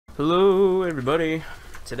Hello everybody.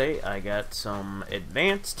 Today I got some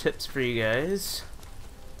advanced tips for you guys,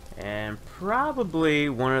 and probably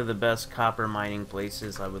one of the best copper mining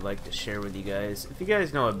places I would like to share with you guys. If you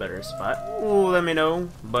guys know a better spot, let me know,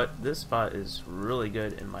 but this spot is really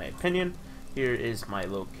good in my opinion. Here is my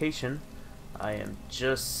location. I am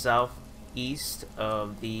just southeast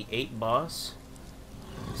of the 8 boss.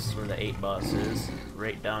 This is where the 8 boss is,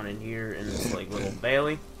 right down in here in this like little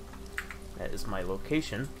valley. That is my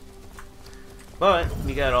location. But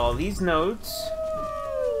we got all these nodes.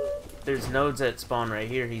 There's nodes that spawn right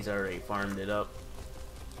here. He's already farmed it up.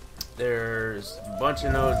 There's a bunch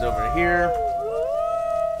of nodes over here.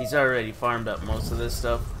 He's already farmed up most of this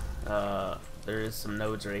stuff. There is some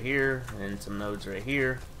nodes right here and some nodes right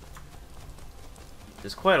here.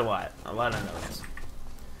 There's quite a lot of nodes.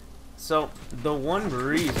 So the one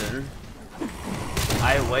reason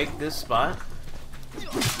I like this spot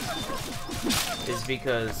is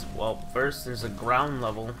because, well, first there's a ground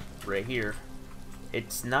level right here.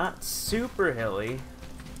 It's not super hilly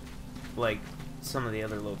like some of the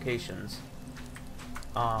other locations,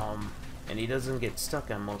 and he doesn't get stuck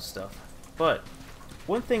on most stuff. But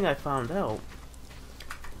one thing I found out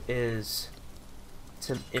is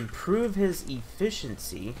to improve his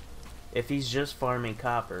efficiency, if he's just farming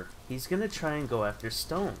copper, he's gonna try and go after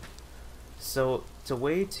stone. So it's a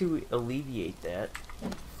way to alleviate that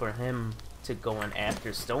for him to going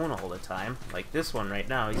after stone all the time, like this one right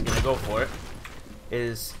now, he's gonna go for it,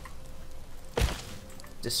 is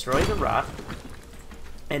destroy the rock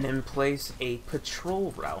and then place a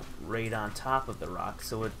patrol route right on top of the rock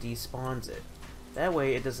so it despawns it. That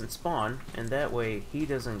way it doesn't spawn, and that way he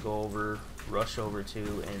doesn't go over, rush over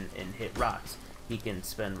to and hit rocks. He can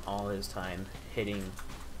spend all his time hitting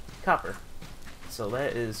copper. So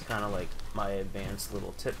that is kind of like my advanced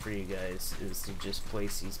little tip for you guys, is to just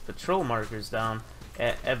place these patrol markers down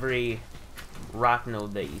at every rock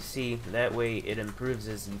node that you see. That way it improves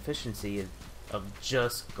his efficiency of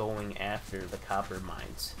just going after the copper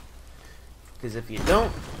mines. Because if you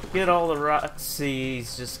don't get all the rocks,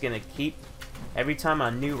 he's just going to keep, every time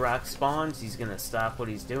a new rock spawns, he's going to stop what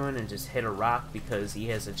he's doing and just hit a rock, because he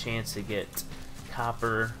has a chance to get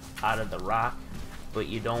copper out of the rock. But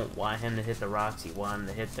you don't want him to hit the rocks, you want him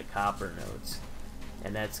to hit the copper nodes.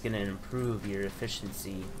 And that's going to improve your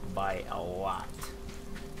efficiency by a lot,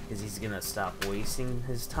 because he's going to stop wasting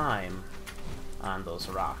his time on those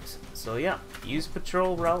rocks. So yeah, use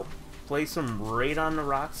patrol route, place them right on the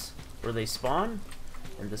rocks where they spawn,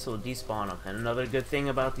 and this will despawn them. And another good thing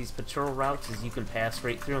about these patrol routes is you can pass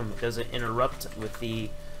right through them. It doesn't interrupt with the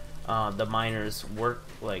miners' work,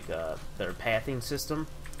 like their pathing system.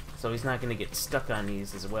 So he's not going to get stuck on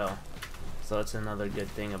these as well. So that's another good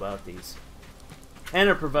thing about these. And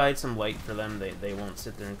it provides some light for them. They won't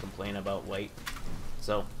sit there and complain about light.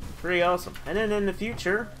 So, pretty awesome. And then in the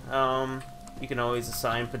future, you can always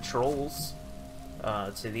assign patrols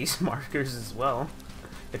to these markers as well.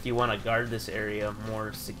 If you want to guard this area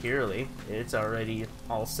more securely, it's already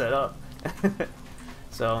all set up.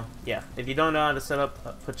 So, yeah, if you don't know how to set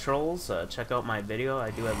up patrols, check out my video.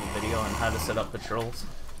 I do have a video on how to set up patrols.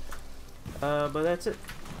 But that's it.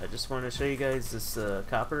 I just wanted to show you guys this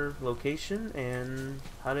copper location and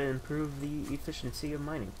how to improve the efficiency of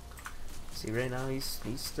mining. See, right now he's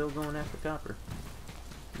still going after copper,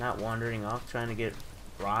 not wandering off trying to get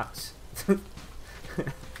rocks. I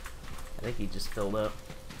think he just filled up.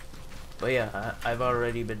 But yeah, I've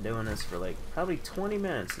already been doing this for like probably 20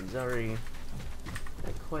 minutes. He's already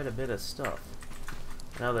got quite a bit of stuff.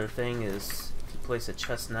 Another thing is, if you place a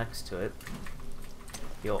chest next to it,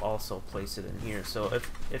 you'll also place it in here. So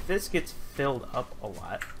if this gets filled up a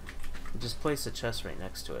lot, just place a chest right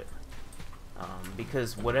next to it.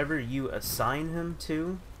 Because whatever you assign him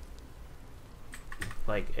to,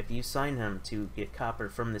 like if you assign him to get copper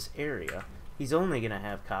from this area, he's only going to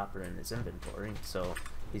have copper in his inventory. So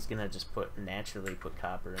he's going to just naturally put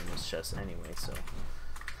copper in his chest anyway. So,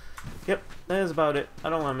 yep, that is about it.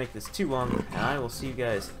 I don't want to make this too long, and I will see you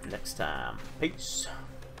guys next time. Peace.